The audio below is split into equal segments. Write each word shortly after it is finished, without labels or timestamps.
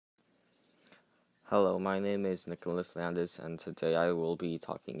Hello, my name is Nicholas Landis, and today I will be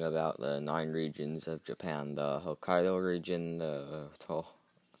talking about the 9 regions of Japan: the Hokkaido region, the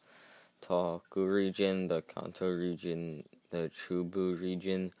Tohoku region, the Kanto region, the Chubu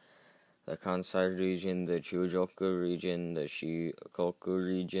region, the Kansai region, the Chujoku region, the Shikoku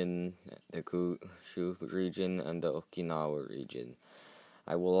region, the Kyushu region, and the Okinawa region.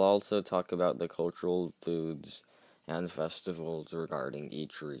 I will also talk about the cultural foods and festivals regarding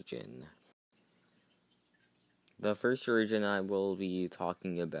each region. The first region I will be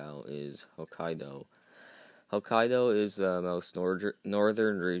talking about is Hokkaido. Hokkaido is the most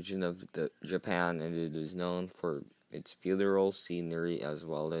northern region of Japan, and it is known for its beautiful scenery as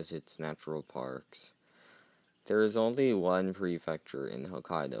well as its natural parks. There is only one prefecture in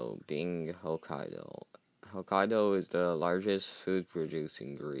Hokkaido, being Hokkaido. Hokkaido is the largest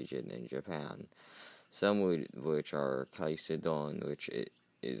food-producing region in Japan, some of which are kaisudon, which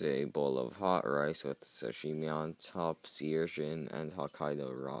is a bowl of hot rice with sashimi on top, seishin, and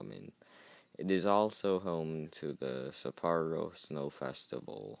Hokkaido ramen. It is also home to the Sapporo Snow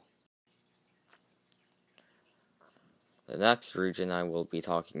Festival. The next region I will be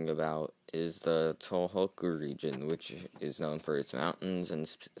talking about is the Tohoku region, which is known for its mountains and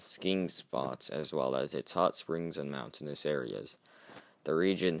skiing spots, as well as its hot springs and mountainous areas. The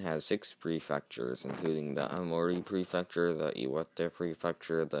region has 6 prefectures, including the Aomori Prefecture, the Iwate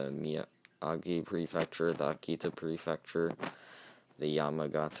Prefecture, the Miyagi Prefecture, the Akita Prefecture, the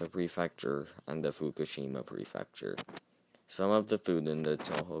Yamagata Prefecture, and the Fukushima Prefecture. Some of the food in the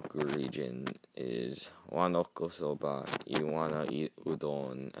Tohoku region is Wanoko Soba, Iwana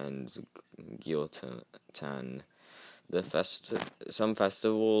Udon, and Gyotan. Some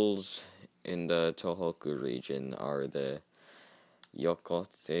festivals in the Tohoku region are the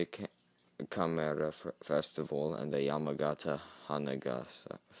Yokote Kamera Festival and the Yamagata Hanaga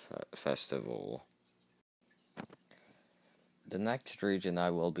Festival. The next region I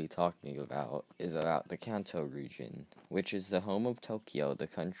will be talking about is about the Kanto region, which is the home of Tokyo, the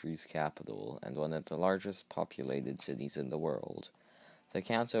country's capital, and one of the largest populated cities in the world. The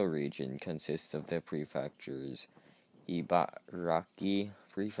Kanto region consists of the prefectures Ibaraki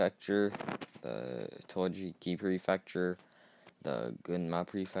Prefecture, the Tojiki Prefecture, the Gunma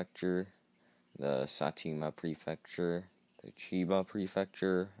Prefecture, the Saitama Prefecture, the Chiba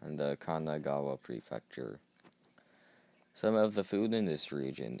Prefecture, and the Kanagawa Prefecture. Some of the food in this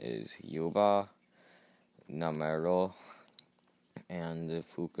region is yuba, namero, and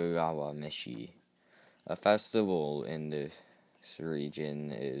Fukugawa meshi. A festival in this region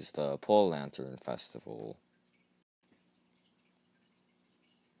is the Pole Lantern Festival.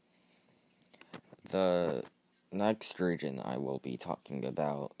 The next region I will be talking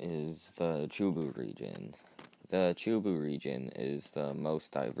about is the Chubu region. The Chubu region is the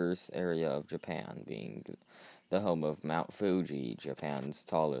most diverse area of Japan, being the home of Mount Fuji, Japan's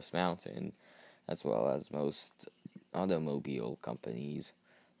tallest mountain, as well as most automobile companies.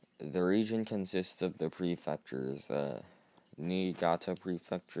 The region consists of the prefectures, the Niigata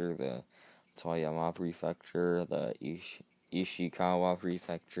Prefecture, the Toyama Prefecture, the Ishikawa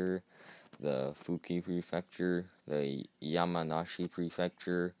Prefecture, the Fuki Prefecture, the Yamanashi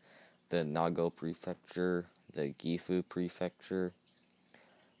Prefecture, the Nago Prefecture, the Gifu Prefecture,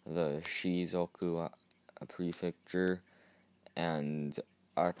 the Shizuoka Prefecture, and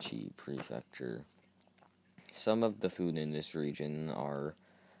Aichi Prefecture. Some of the food in this region are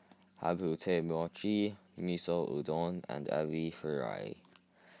habute mochi, miso udon, and ebi fry.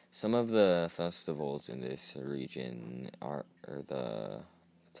 Some of the festivals in this region are the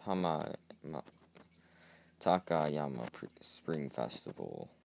Takayama Spring Festival.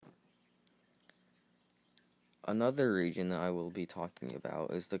 Another region I will be talking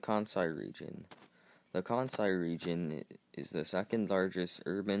about is the Kansai region. The Kansai region is the second largest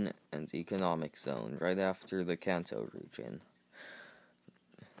urban and economic zone, right after the Kanto region.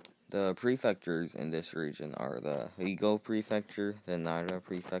 The prefectures in this region are the Higo Prefecture, the Nara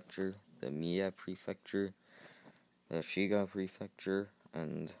Prefecture, the Miya Prefecture, the Shiga Prefecture,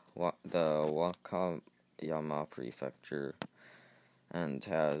 and the Wakayama Prefecture, and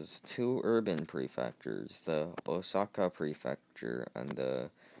has 2 urban prefectures, the Osaka Prefecture and the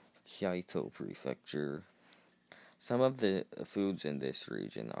Kyoto Prefecture. Some of the foods in this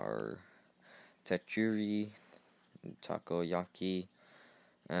region are techuri, takoyaki,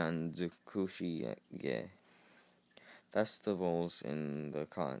 and kushige. Festivals in the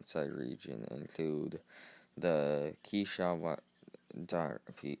Kansai region include the Kishawa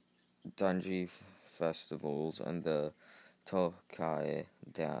Danji festivals and the Tokai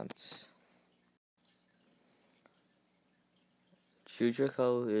dance.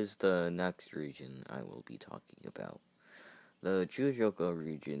 Chugoku is the next region I will be talking about. The Chugoku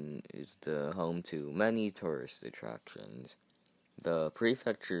region is the home to many tourist attractions. The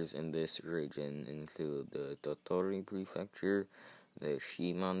prefectures in this region include the Tottori Prefecture, the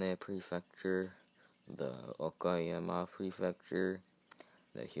Shimane Prefecture, the Okayama Prefecture,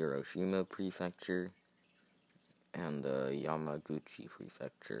 the Hiroshima Prefecture, and the Yamaguchi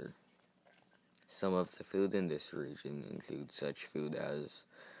Prefecture. Some of the food in this region include such food as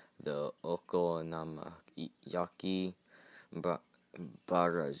the okonomiyaki,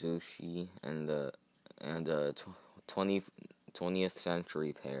 barazushi, and the 20th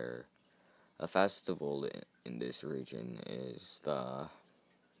century pear. A festival in this region is the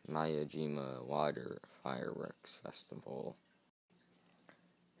Miyajima Water Fireworks Festival.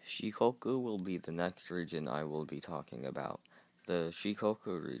 Shikoku will be the next region I will be talking about. The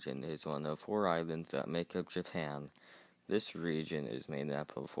Shikoku region is one of 4 islands that make up Japan. This region is made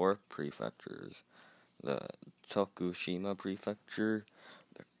up of 4 prefectures: the Tokushima Prefecture,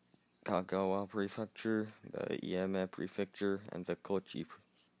 the Kagawa Prefecture, the Ieme Prefecture, and the Kochi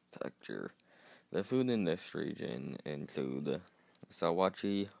Prefecture. The food in this region include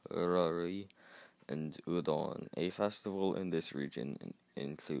sawachi, urari, and udon. A festival in this region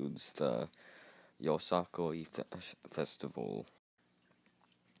includes the Yosakoi Festival.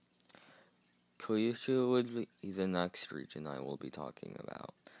 Kyushu would be the next region I will be talking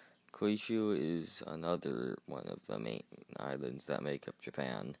about. Kyushu is another one of the main islands that make up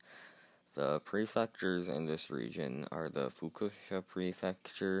Japan. The prefectures in this region are the Fukuoka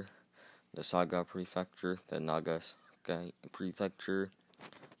Prefecture, the Saga Prefecture, the Nagasaki Prefecture,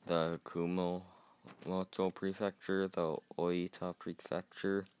 the Kumamoto Prefecture, the Oita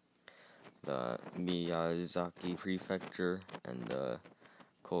Prefecture, the Miyazaki Prefecture, and the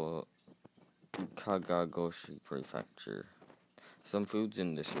Kagagoshi Prefecture. Some foods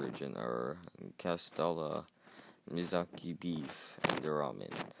in this region are Castella, Mizaki beef, and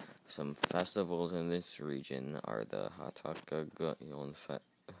ramen. Some festivals in this region are the Hataka-Yama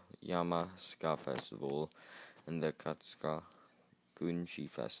Ska Festival and the Katsuka Gunshi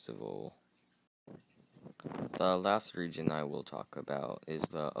Festival. The last region I will talk about is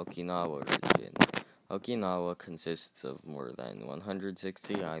the Okinawa region. Okinawa consists of more than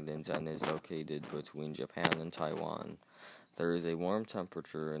 160 islands and is located between Japan and Taiwan. There is a warm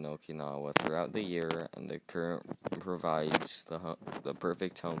temperature in Okinawa throughout the year, and the current provides the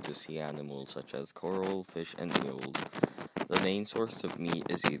perfect home to sea animals such as coral, fish, and eels. The main source of meat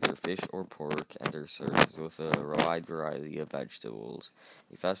is either fish or pork, and are served with a wide variety of vegetables.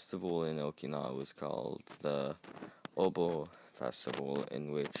 A festival in Okinawa is called the Obo Festival,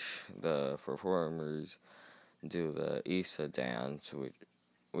 in which the performers do the Issa dance,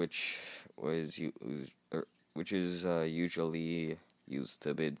 which is usually used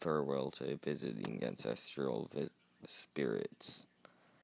to bid farewell to visiting ancestral spirits.